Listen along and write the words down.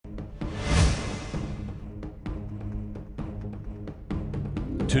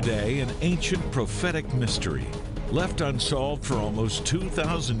Today, an ancient prophetic mystery, left unsolved for almost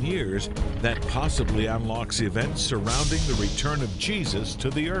 2,000 years, that possibly unlocks events surrounding the return of Jesus to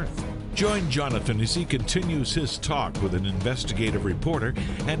the earth. Join Jonathan as he continues his talk with an investigative reporter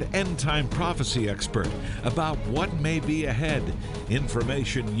and end-time prophecy expert about what may be ahead.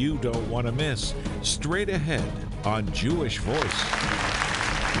 Information you don't want to miss. Straight ahead on Jewish Voice.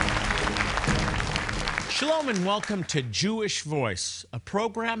 Shalom and welcome to Jewish Voice, a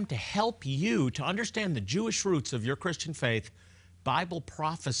program to help you to understand the Jewish roots of your Christian faith, Bible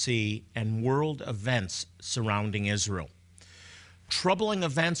prophecy, and world events surrounding Israel. Troubling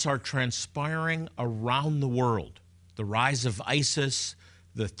events are transpiring around the world. The rise of ISIS,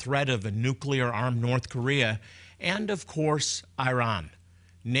 the threat of a nuclear-armed North Korea, and of course, Iran.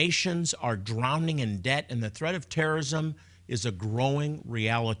 Nations are drowning in debt, and the threat of terrorism is a growing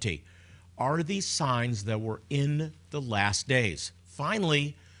reality. Are these signs that we're in the last days?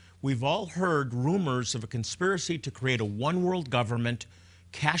 Finally, we've all heard rumors of a conspiracy to create a one-world government,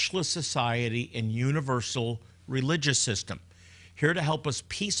 cashless society, and universal religious system. Here to help us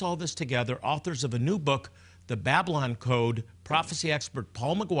piece all this together, authors of a new book, The Babylon Code, prophecy expert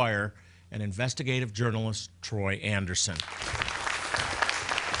Paul McGuire, and investigative journalist Troy Anderson.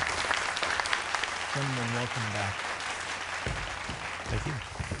 Gentlemen, welcome back. Thank you.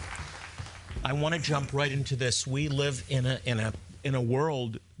 I want to jump right into this. We live in a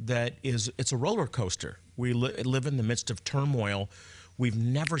world that it's a roller coaster. We live in the midst of turmoil. We've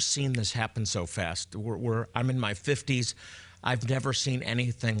never seen this happen so fast. I'm in my 50s. I've never seen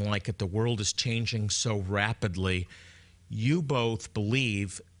anything like it. The world is changing so rapidly. You both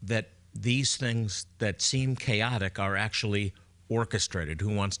believe that these things that seem chaotic are actually orchestrated.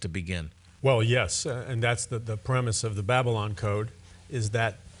 Who wants to begin? Well, yes, and that's the premise of the Babylon Code, is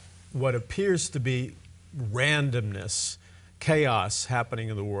that what appears to be randomness, chaos happening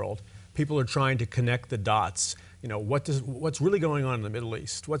in the world, people are trying to connect the dots. You know, what's really going on in the Middle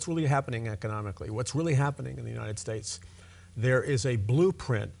East? What's really happening economically? What's really happening in the United States? There is a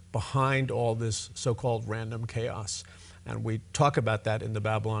blueprint behind all this so-called random chaos. And we talk about that in the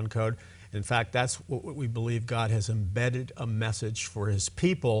Babylon Code. In fact, that's what we believe God has embedded a message for his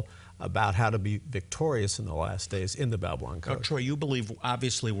people about how to be victorious in the last days in the Babylon Code. Now, Troy, you believe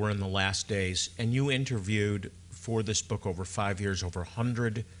obviously we're in the last days, and you interviewed for this book over 5 years over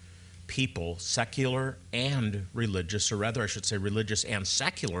 100 people, secular and religious, or rather I should say religious and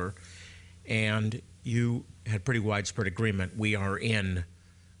secular, and you had pretty widespread agreement. We are in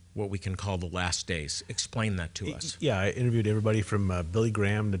what we can call the last days. Explain that to us. Yeah, I interviewed everybody from Billy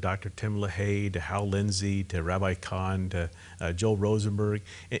Graham to Dr. Tim LaHaye to Hal Lindsey to Rabbi Kahn to Joel Rosenberg.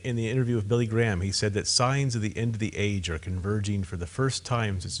 In the interview with Billy Graham, he said that signs of the end of the age are converging for the first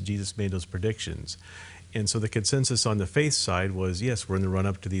time since Jesus made those predictions. And so the consensus on the faith side was, yes, we're in the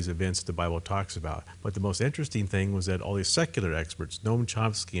run-up to these events the Bible talks about. But the most interesting thing was that all these secular experts, Noam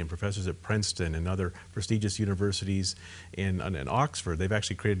Chomsky and professors at Princeton and other prestigious universities in Oxford, they've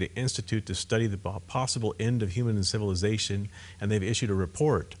actually created an institute to study the possible end of human civilization, and they've issued a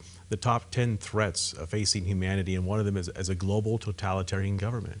report, the top 10 threats facing humanity, and one of them is as a global totalitarian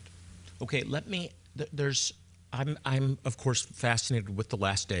government. Okay, I'm of course fascinated with the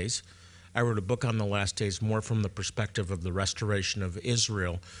last days. I wrote a book on the last days more from the perspective of the restoration of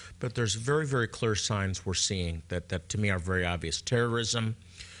Israel, but there's very, very clear signs we're seeing that to me are very obvious. Terrorism,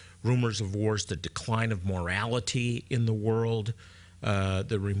 rumors of wars, the decline of morality in the world,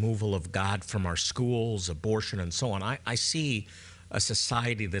 the removal of God from our schools, abortion, and so on. I see a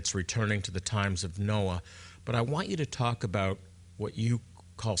society that's returning to the times of Noah, but I want you to talk about what you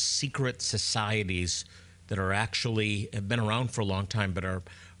call secret societies that are actually have been around for a long time but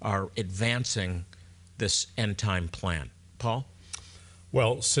are advancing this end-time plan. Paul?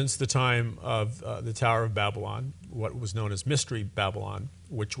 Well, since the time of the Tower of Babylon, what was known as Mystery Babylon,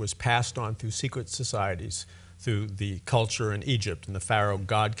 which was passed on through secret societies, through the culture in Egypt and the Pharaoh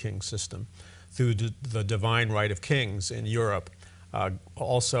God-King system, through the divine right of kings in Europe,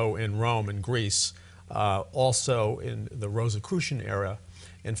 also in Rome and Greece, also in the Rosicrucian era.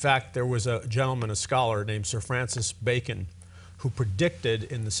 In fact, there was a gentleman, a scholar named Sir Francis Bacon, who predicted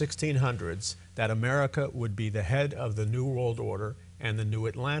in the 1600s that America would be the head of the New World Order and the New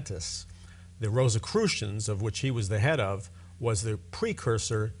Atlantis. The Rosicrucians, of which he was the head of, was the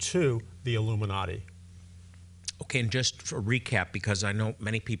precursor to the Illuminati. Okay, and just for a recap, because I know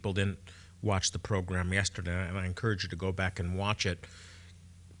many people didn't watch the program yesterday, and I encourage you to go back and watch it.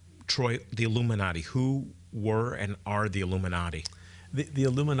 Troy, the Illuminati, who were and are the Illuminati? The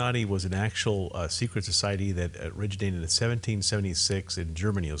Illuminati was an actual secret society that originated in 1776 in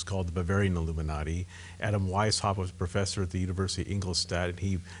Germany. It was called the Bavarian Illuminati. Adam Weishaupt was a professor at the University of Ingolstadt, and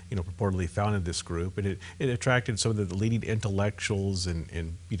he, purportedly founded this group. And it attracted some of the leading intellectuals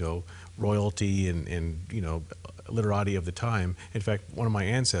and royalty and literati of the time. In fact, one of my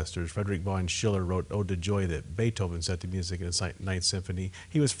ancestors, Friedrich von Schiller, wrote Ode to Joy that Beethoven set to music in his Ninth Symphony.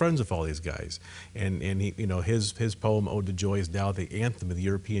 He was friends with all these guys, and he, his poem Ode to Joy is now the anthem of the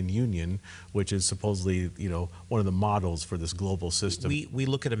European Union, which is supposedly one of the models for this global system. We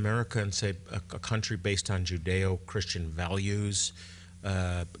look at America and say a country based on Judeo-Christian values,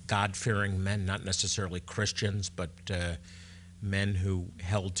 God-fearing men, not necessarily Christians, but men who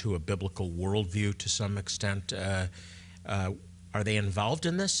held to a biblical worldview to some extent. Are they involved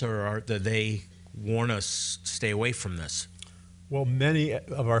in this, or do they warn us stay away from this? Well, many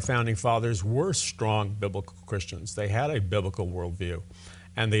of our founding fathers were strong biblical Christians. They had a biblical worldview.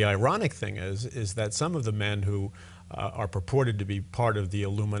 And the ironic thing is that some of the men who are purported to be part of the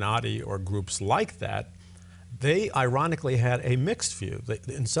Illuminati or groups like that, they ironically had a mixed view.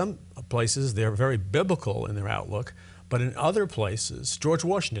 In some places, they're very biblical in their outlook, but in other places, George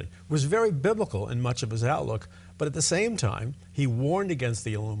Washington was very biblical in much of his outlook, but at the same time, he warned against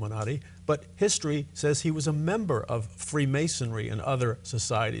the Illuminati, but history says he was a member of Freemasonry and other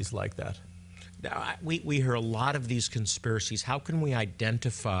societies like that. Now, we hear a lot of these conspiracies. How can we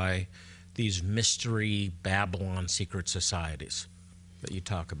identify these mystery Babylon secret societies that you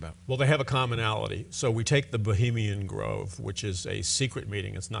talk about? Well, they have a commonality. So we take the Bohemian Grove, which is a secret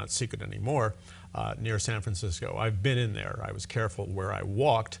meeting. It's not secret anymore, near San Francisco. I've been in there. I was careful where I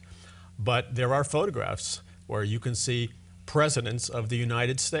walked. But there are photographs where you can see presidents of the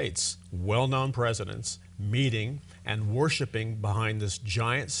United States, well-known presidents, meeting and worshiping behind this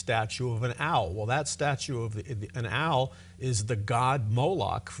giant statue of an owl. Well, that statue of an owl is the god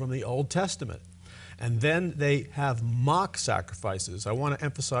Moloch from the Old Testament. And then they have mock sacrifices. I want to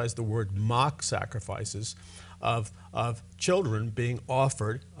emphasize the word mock sacrifices of children being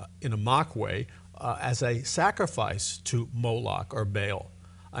offered in a mock way as a sacrifice to Moloch or Baal.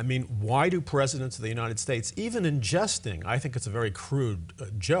 I mean, why do presidents of the United States, even in jesting, I think it's a very crude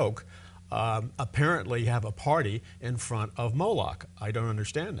joke, apparently have a party in front of Moloch? I don't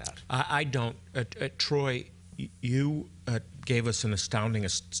understand that. I don't. Troy, you gave us an astounding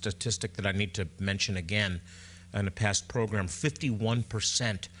statistic that I need to mention again in a past program.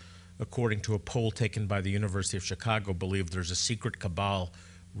 51%, according to a poll taken by the University of Chicago, believe there's a secret cabal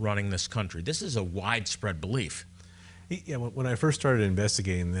running this country. This is a widespread belief. Yeah, when I first started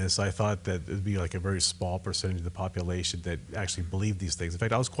investigating this, I thought that it would be like a very small percentage of the population that actually believed these things. In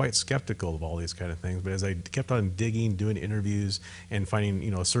fact, I was quite skeptical of all these kind of things, but as I kept on digging, doing interviews, and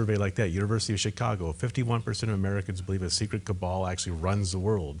finding a survey like that, University of Chicago, 51% of Americans believe a secret cabal actually runs the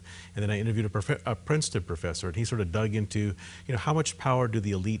world. And then I interviewed a Princeton professor, and he sort of dug into, how much power do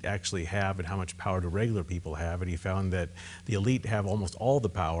the elite actually have and how much power do regular people have, and he found that the elite have almost all the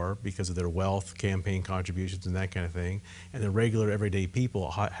power because of their wealth, campaign contributions, and that kind of thing. And the regular everyday people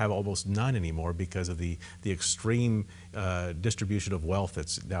have almost none anymore because of the extreme distribution of wealth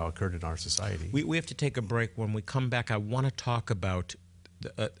that's now occurred in our society. We have to take a break. When we come back, I want to talk about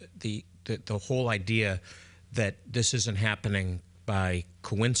the whole idea that this isn't happening by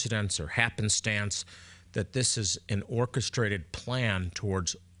coincidence or happenstance, that this is an orchestrated plan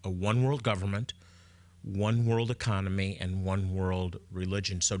towards a one world government, one world economy, and one world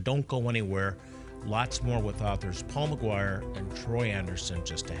religion. So don't go anywhere. Lots more with authors Paul McGuire and Troy Anderson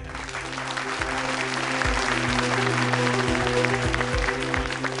just ahead.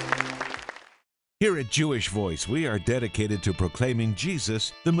 Here at Jewish Voice, we are dedicated to proclaiming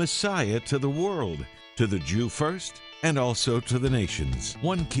Jesus, the Messiah, to the world, to the Jew first, and also to the nations.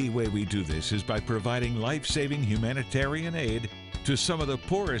 One key way we do this is by providing life-saving humanitarian aid to some of the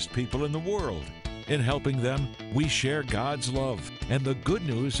poorest people in the world. In helping them, we share God's love and the good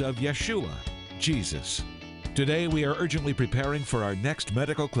news of Yeshua, Jesus. Today, we are urgently preparing for our next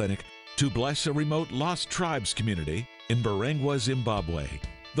medical clinic to bless a remote lost tribes community in Barangwa, Zimbabwe,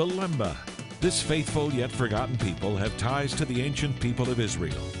 the Lemba. This faithful yet forgotten people have ties to the ancient people of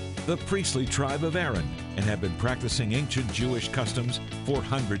Israel, the priestly tribe of Aaron, and have been practicing ancient Jewish customs for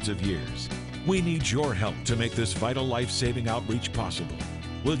hundreds of years. We need your help to make this vital life-saving outreach possible.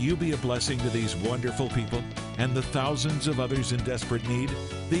 Will you be a blessing to these wonderful people and the thousands of others in desperate need?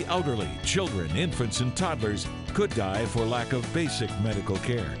 The elderly, children, infants, and toddlers could die for lack of basic medical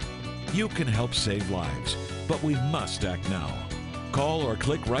care. You can help save lives, but we must act now. Call or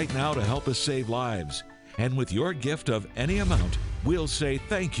click right now to help us save lives. And with your gift of any amount, we'll say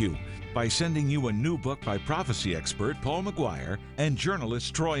thank you by sending you a new book by prophecy expert Paul McGuire and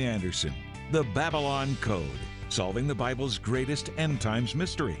journalist Troy Anderson, The Babylon Code, Solving the Bible's Greatest End Times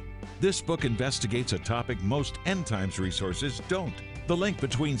Mystery. This book investigates a topic most end times resources don't: the link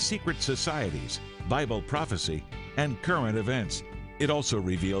between secret societies, Bible prophecy, and current events. It also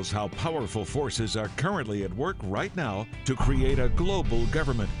reveals how powerful forces are currently at work right now to create a global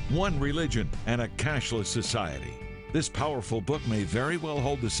government, one religion, and a cashless society. This powerful book may very well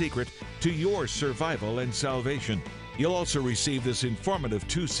hold the secret to your survival and salvation. You'll also receive this informative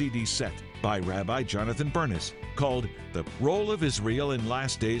 2-CD set by Rabbi Jonathan Bernis called The Role of Israel in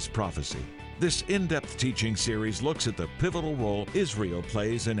Last Days Prophecy. This in-depth teaching series looks at the pivotal role Israel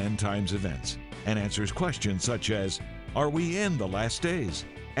plays in end times events and answers questions such as, are we in the last days?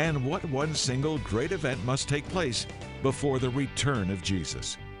 And what one single great event must take place before the return of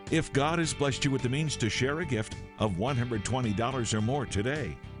Jesus? If God has blessed you with the means to share a gift of $120 or more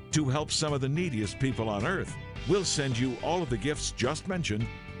today to help some of the neediest people on earth, we'll send you all of the gifts just mentioned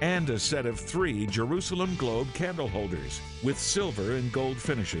and a set of 3 Jerusalem Globe candle holders with silver and gold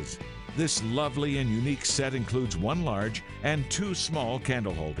finishes. This lovely and unique set includes 1 large and 2 small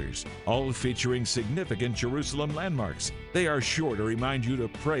candle holders, all featuring significant Jerusalem landmarks. They are sure to remind you to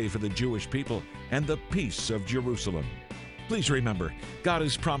pray for the Jewish people and the peace of Jerusalem. Please remember, God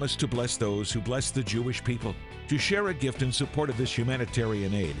has promised to bless those who bless the Jewish people. To share a gift in support of this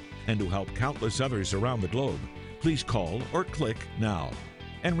humanitarian aid and to help countless others around the globe, please call or click now.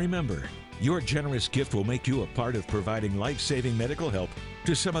 And remember, your generous gift will make you a part of providing life-saving medical help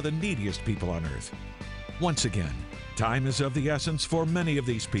to some of the neediest people on earth. Once again, time is of the essence for many of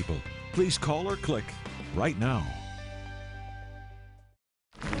these people. Please call or click right now.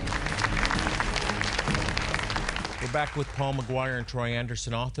 We're back with Paul McGuire and Troy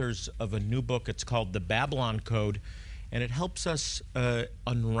Anderson, authors of a new book. It's called The Babylon Code, and it helps us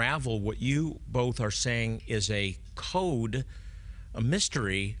unravel what you both are saying is a code, a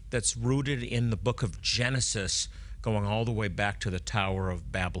mystery that's rooted in the book of Genesis, going all the way back to the Tower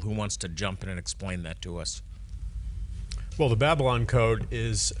of Babel. Who wants to jump in and explain that to us? Well, the Babylon Code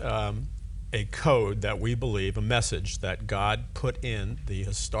is a code that we believe, a message that God put in the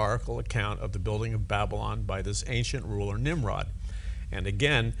historical account of the building of Babylon by this ancient ruler Nimrod. And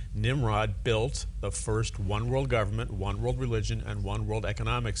again, Nimrod built the first one world government, one world religion, and one world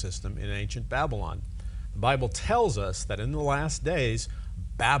economic system in ancient Babylon. The Bible tells us that in the last days,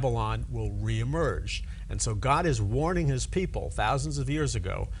 Babylon will reemerge. And so God is warning his people thousands of years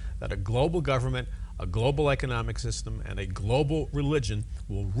ago that a global government, a global economic system, and a global religion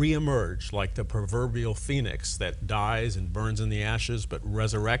will reemerge like the proverbial phoenix that dies and burns in the ashes but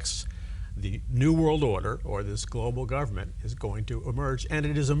resurrects. The New World Order, or this global government, is going to emerge, and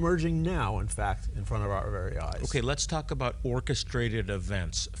it is emerging now, in fact, in front of our very eyes. Okay, let's talk about orchestrated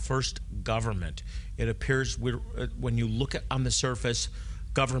events. First, government. It appears when you look at, on the surface,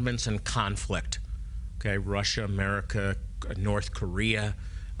 governments in conflict. Okay, Russia, America, North Korea,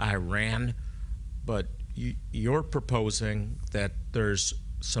 Iran. But you're proposing that there's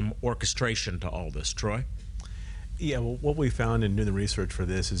some orchestration to all this, Troy? Yeah, well, what we found in doing the research for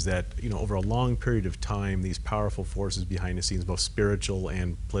this is that, over a long period of time, these powerful forces behind the scenes, both spiritual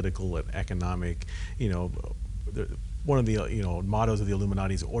and political and economic, one of the mottos of the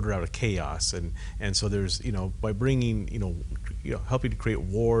Illuminati is order out of chaos, and so there's by bringing helping to create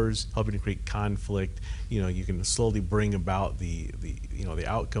wars, helping to create conflict, you can slowly bring about the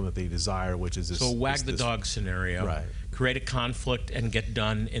outcome that they desire, which is this. So wag the dog scenario, right? Create a conflict and get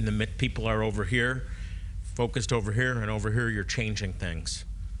done in the mid. People are over here, focused over here, and over here you're changing things,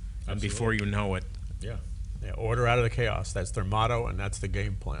 and before you know it, yeah, order out of the chaos. That's their motto, and that's the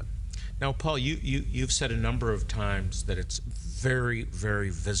game plan. Now, Paul, you've said a number of times that it's very, very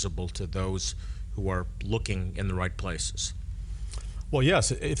visible to those who are looking in the right places. Well,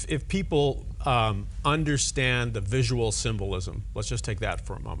 yes, if people understand the visual symbolism, let's just take that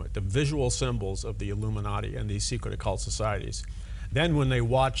for a moment, the visual symbols of the Illuminati and these secret occult societies, then when they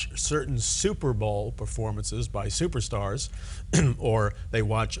watch certain Super Bowl performances by superstars, or they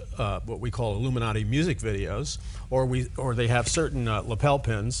watch what we call Illuminati music videos, or they have certain lapel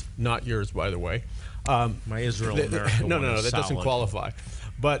pins, not yours by the way. My Israel America No, that doesn't solid. qualify.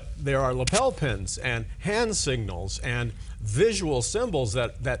 But there are lapel pins and hand signals and visual symbols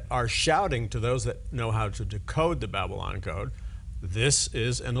that are shouting to those that know how to decode the Babylon Code, this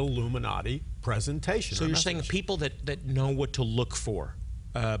is an Illuminati presentation. So you're saying people that know what to look for,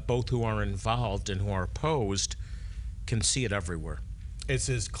 both who are involved and who are opposed, can see it everywhere. It's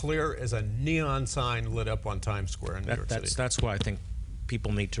as clear as a neon sign lit up on Times Square in New York City. That's why I think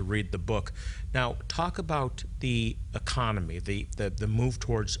people need to read the book. Now, talk about the economy, the move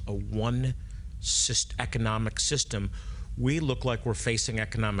towards a one economic system. We look like we're facing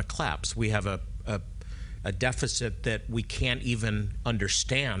economic collapse. We have a deficit that we can't even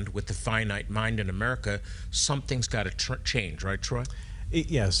understand with the finite mind in America. Something's got to change, right, Troy?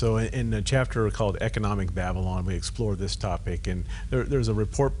 Yeah, so in a chapter called Economic Babylon, we explore this topic, and there's a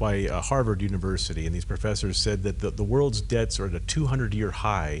report by Harvard University, and these professors said that the world's debts are at a 200-year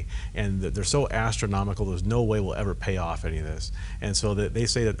high, and that they're so astronomical, there's no way we'll ever pay off any of this. And so that they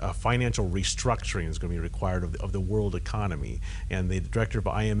say that a financial restructuring is going to be required of the world economy. And the director of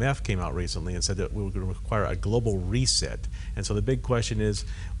IMF came out recently and said that we're going to require a global reset. And so the big question is,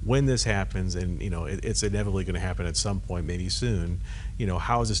 when this happens, and it's inevitably going to happen at some point, maybe soon,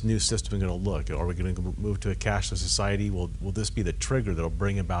 how is this new system going to look? Are we going to move to a cashless society? Will this be the trigger that will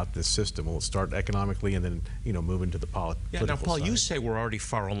bring about this system? Will it start economically and then move into the political side? Yeah. Now, Paul, you say we're already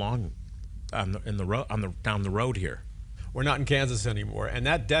far along down the road here. We're not in Kansas anymore, and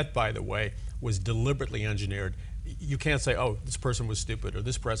that debt, by the way, was deliberately engineered. You can't say, oh, this person was stupid or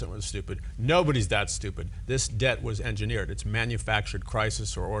this president was stupid. Nobody's that stupid. This debt was engineered. It's manufactured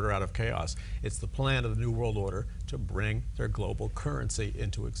crisis or order out of chaos. It's the plan of the New World Order to bring their global currency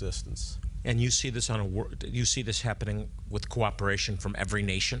into existence. And you see this you see this happening with cooperation from every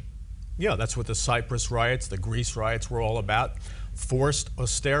nation? Yeah, that's what the Cyprus riots, the Greece riots were all about. Forced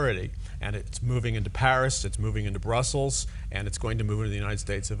austerity. And it's moving into Paris, it's moving into Brussels, and it's going to move into the United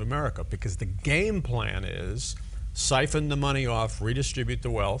States of America, because the game plan is siphon the money off, redistribute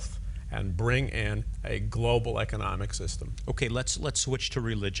the wealth, and bring in a global economic system. Okay, let's switch to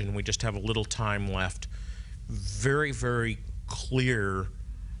religion. We just have a little time left. Very, very clear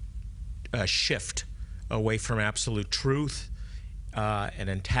shift away from absolute truth, an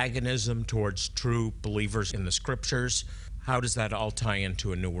antagonism towards true believers in the scriptures. How does that all tie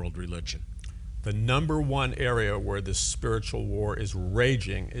into a New World religion? The number one area where this spiritual war is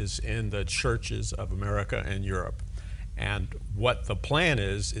raging is in the churches of America and Europe. And what the plan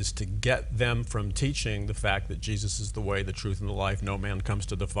is to get them from teaching the fact that Jesus is the way, the truth, and the life. No man comes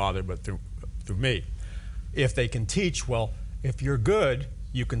to the Father but through me. If they can teach, well, if you're good,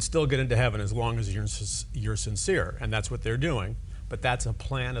 you can still get into heaven as long as you're sincere. And that's what they're doing. But that's a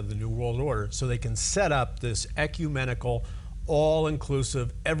plan of the New World Order, so they can set up this ecumenical,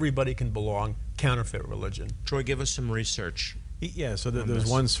 all-inclusive, everybody can belong counterfeit religion. Troy, give us some research. Yeah, so there's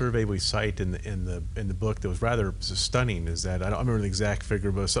one survey we cite in the book that was rather stunning. Is that I don't remember the exact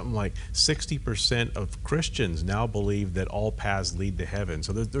figure, but something like 60% of Christians now believe that all paths lead to heaven.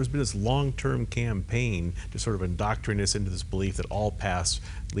 So there's been this long-term campaign to sort of indoctrinate us into this belief that all paths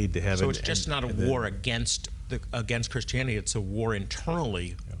lead to heaven. So it's just not a war against Christianity; it's a war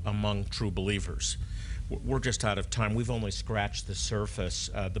internally among true believers. We're just out of time. We've only scratched the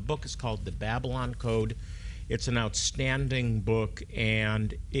surface. The book is called The Babylon Code. It's an outstanding book,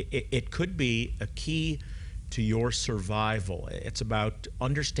 and it could be a key to your survival. It's about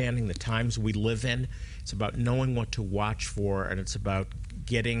understanding the times we live in. It's about knowing what to watch for, and it's about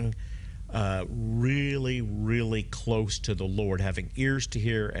getting really, really close to the Lord, having ears to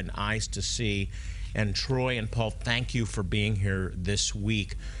hear and eyes to see. And Troy and Paul, thank you for being here this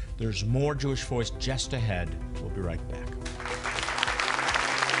week. There's more Jewish Voice just ahead. We'll be right back.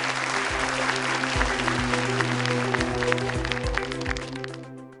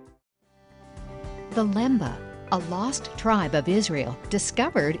 The Lemba, a lost tribe of Israel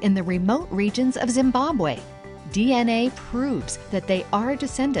discovered in the remote regions of Zimbabwe. DNA proves that they are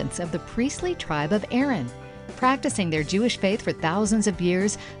descendants of the priestly tribe of Aaron, practicing their Jewish faith for thousands of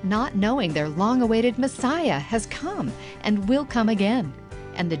years, not knowing their long-awaited Messiah has come and will come again.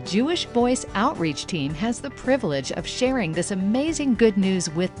 And the Jewish Voice Outreach Team has the privilege of sharing this amazing good news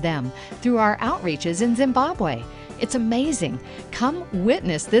with them through our outreaches in Zimbabwe. It's amazing. Come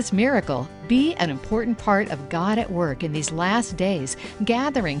witness this miracle. Be an important part of God at work in these last days,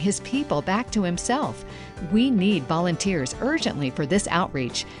 gathering His people back to Himself. We need volunteers urgently for this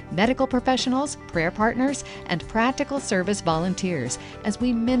outreach, medical professionals, prayer partners, and practical service volunteers as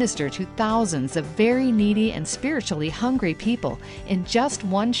we minister to thousands of very needy and spiritually hungry people in just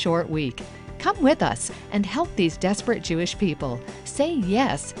one short week. Come with us and help these desperate Jewish people. Say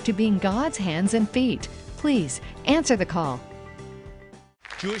yes to being God's hands and feet. Please answer the call.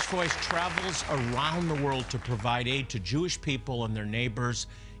 Jewish Voice travels around the world to provide aid to Jewish people and their neighbors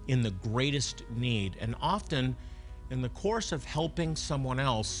in the greatest need. And often, in the course of helping someone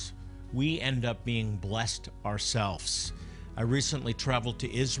else, we end up being blessed ourselves. I recently traveled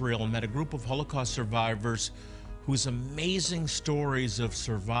to Israel and met a group of Holocaust survivors whose amazing stories of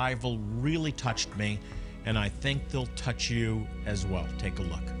survival really touched me and I think they'll touch you as well. Take a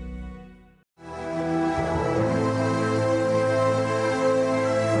look.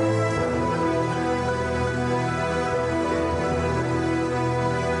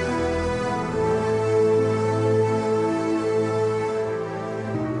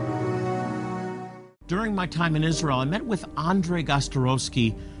 During my time in Israel, I met with Andrei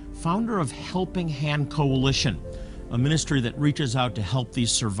Gostorovsky, founder of Helping Hand Coalition, a ministry that reaches out to help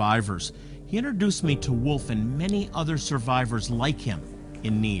these survivors. He introduced me to Wolf and many other survivors like him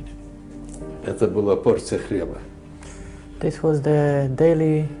in need. Это была порция хлеба. This was the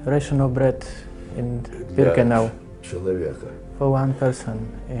daily ration of bread in Birkenau Человека. for one person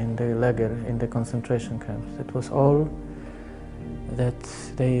in the lager, in the concentration camps. It was all that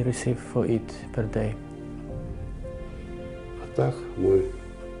they received for eat per day. А так мы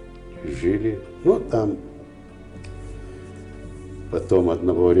жили. Ну, там потом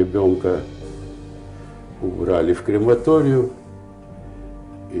одного ребенка убрали в крематорию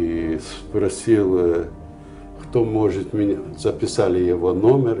и спросил, кто может меня... Записали его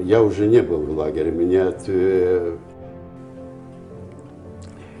номер. Я уже не был в лагере. Меня...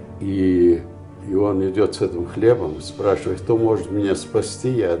 И он идет с этим хлебом, спрашивает, кто может меня спасти,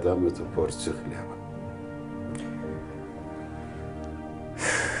 я дам эту порцию хлеба.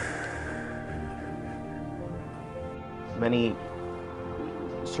 Many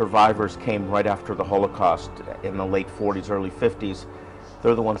survivors came right after the Holocaust in the late 40s, early 50s.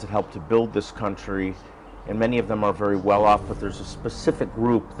 They're the ones that helped to build this country, and many of them are very well off, but there's a specific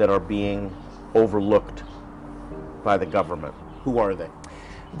group that are being overlooked by the government. Who are they?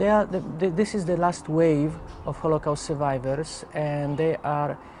 This is the last wave of Holocaust survivors, and they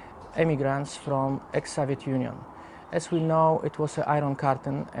are immigrants from ex-Soviet Union. As we know, it was an Iron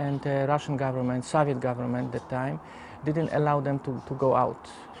Curtain, and the Russian government, Soviet government at the time, didn't allow them to go out.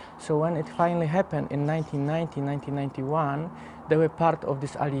 So when it finally happened in 1990, 1991, they were part of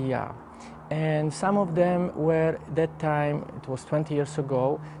this Aliyah. And some of them were, at that time, it was 20 years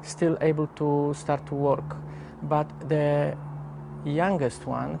ago, still able to start to work. But the youngest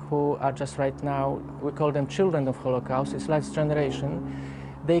one, who are just right now, we call them children of Holocaust, it's last generation,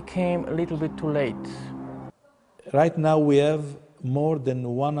 they came a little bit too late. Right now we have more than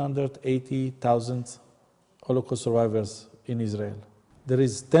 180,000 Holocaust survivors in Israel. There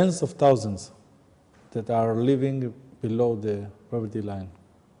is tens of thousands that are living below the poverty line.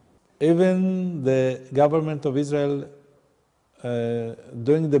 Even the government of Israel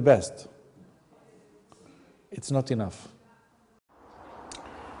doing the best, it's not enough.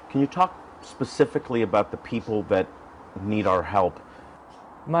 Can you talk specifically about the people that need our help?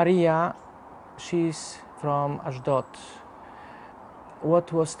 Maria, she's from Ashdod.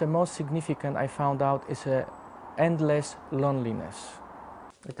 What was the most significant I found out is a endless loneliness.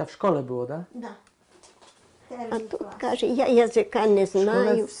 Это в школе было, да? Да. А тут каже, я язика не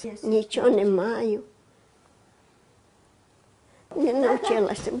знаю, нічого не маю. Не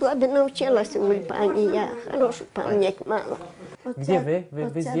навчилася, була б навчилася в Ульпані, я хорошу пам'ять мала. Где вы?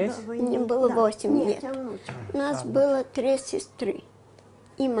 Вы здесь? Мне было 8 лет. Нас было 3 сестры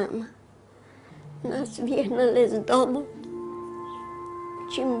и мама. Нас вигнали з дому.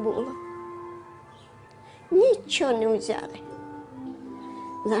 Чим було? Нічого не взяли.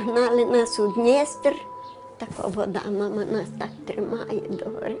 Загнали нас у Дністр. Така вода, мама нас так тримає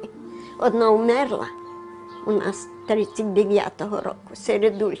догори. Одна вмерла у нас 39-го року,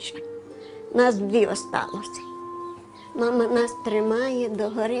 Середульша. Нас 2 осталося. Мама нас тримає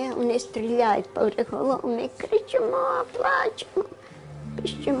догори, вони стріляють поври голову, ми кричимо, плачемо,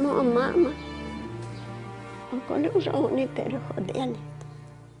 пищимо, мама. А коли вже вони переходили.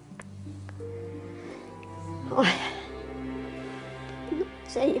 Ой,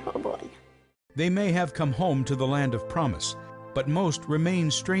 це його воля. They may have come home to the land of promise, but most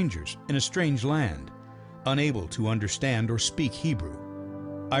remain strangers in a strange land, unable to understand or speak Hebrew.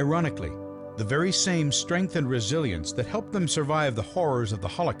 Ironically, the very same strength and resilience that helped them survive the horrors of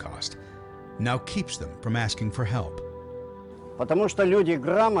the Holocaust now keeps them from asking for help. Потому что люди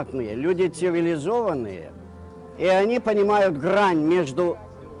грамотные, люди цивилизованные, и они понимают грань между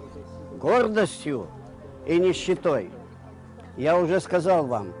гордостью и нищетой. Я уже сказал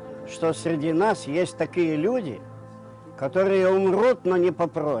вам, что среди нас есть такие люди, которые умрут, но не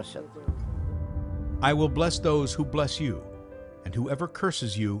попросят. I will bless those who bless you, and whoever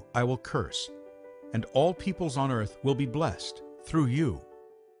curses you, I will curse, and all peoples on earth will be blessed through you.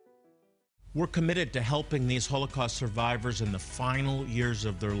 We're committed to helping these Holocaust survivors in the final years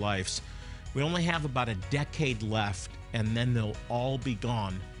of their lives. We only have about a decade left, and then they'll all be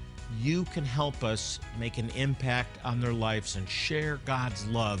gone. You can help us make an impact on their lives and share God's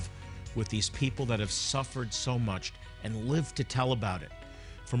love with these people that have suffered so much and live to tell about it.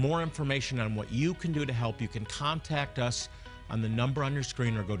 For more information on what you can do to help, you can contact us on the number on your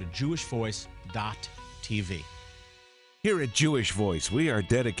screen or go to jewishvoice.tv. Here at Jewish Voice, we are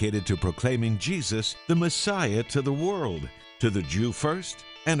dedicated to proclaiming Jesus, the Messiah, to the world, to the Jew first,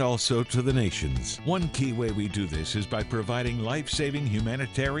 and also to the nations. One key way we do this is by providing life-saving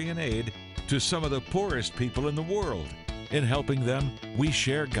humanitarian aid to some of the poorest people in the world. In helping them, we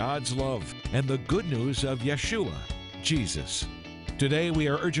share God's love and the good news of Yeshua, Jesus. Today, we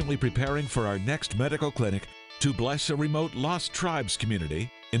are urgently preparing for our next medical clinic to bless a remote Lost Tribes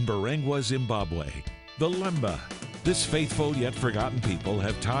community in Barangwa, Zimbabwe, the Lemba. This faithful yet forgotten people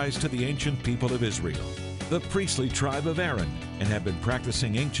have ties to the ancient people of Israel, the priestly tribe of Aaron, and have been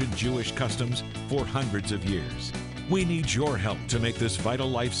practicing ancient Jewish customs for hundreds of years. We need your help to make this vital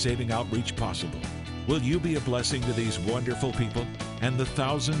life-saving outreach possible. Will you be a blessing to these wonderful people and the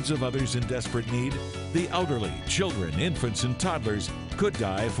thousands of others in desperate need? The elderly, children, infants, and toddlers could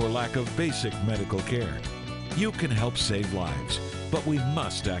die for lack of basic medical care. You can help save lives, but we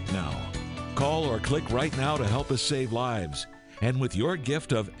must act now. Call or click right now to help us save lives. And with your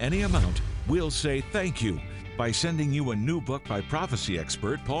gift of any amount, we'll say thank you by sending you a new book by prophecy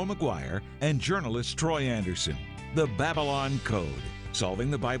expert Paul McGuire and journalist Troy Anderson, The Babylon Code, Solving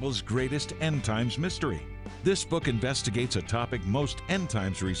the Bible's Greatest End Times Mystery. This book investigates a topic most end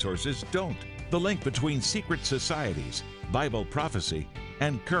times resources don't: the link between secret societies, Bible prophecy,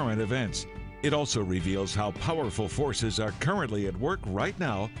 and current events. It also reveals how powerful forces are currently at work right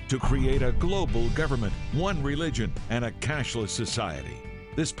now to create a global government, one religion, and a cashless society.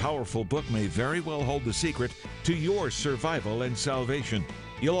 This powerful book may very well hold the secret to your survival and salvation.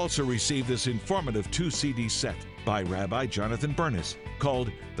 You'll also receive this informative 2-CD set by Rabbi Jonathan Bernis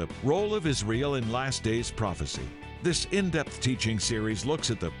called The Role of Israel in Last Days Prophecy. This in-depth teaching series looks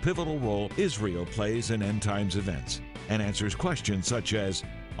at the pivotal role Israel plays in end times events and answers questions such as,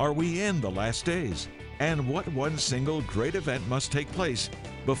 are we in the last days? And what one single great event must take place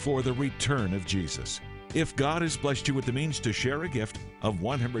before the return of Jesus? If God has blessed you with the means to share a gift of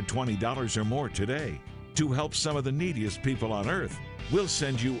 $120 or more today to help some of the neediest people on earth, we'll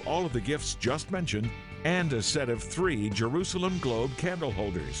send you all of the gifts just mentioned and a set of 3 Jerusalem Globe candle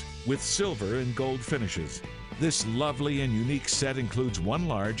holders with silver and gold finishes. This lovely and unique set includes 1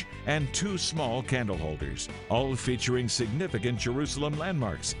 large and 2 small candle holders, all featuring significant Jerusalem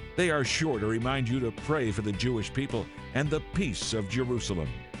landmarks. They are sure to remind you to pray for the Jewish people and the peace of Jerusalem.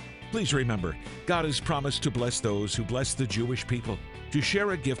 Please remember, God has promised to bless those who bless the Jewish people. To share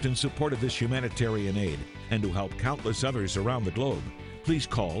a gift in support of this humanitarian aid and to help countless others around the globe, please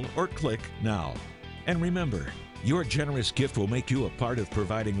call or click now. And remember, your generous gift will make you a part of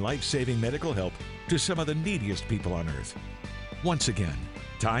providing life-saving medical help to some of the neediest people on earth. Once again,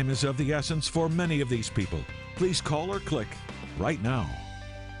 time is of the essence for many of these people. Please call or click right now.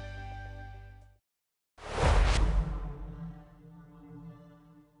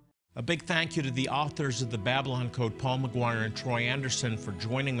 A big thank you to the authors of The Babylon Code, Paul McGuire and Troy Anderson, for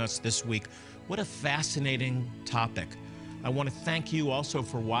joining us this week. What a fascinating topic. I want to thank you also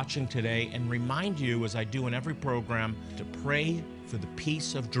for watching today and remind you, as I do in every program, to pray for the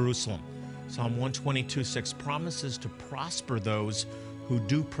peace of Jerusalem. Psalm 122:6 promises to prosper those who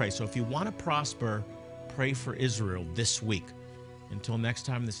do pray. So if you want to prosper, pray for Israel this week. Until next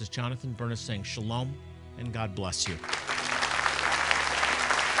time, this is Jonathan Bernis saying shalom and God bless you.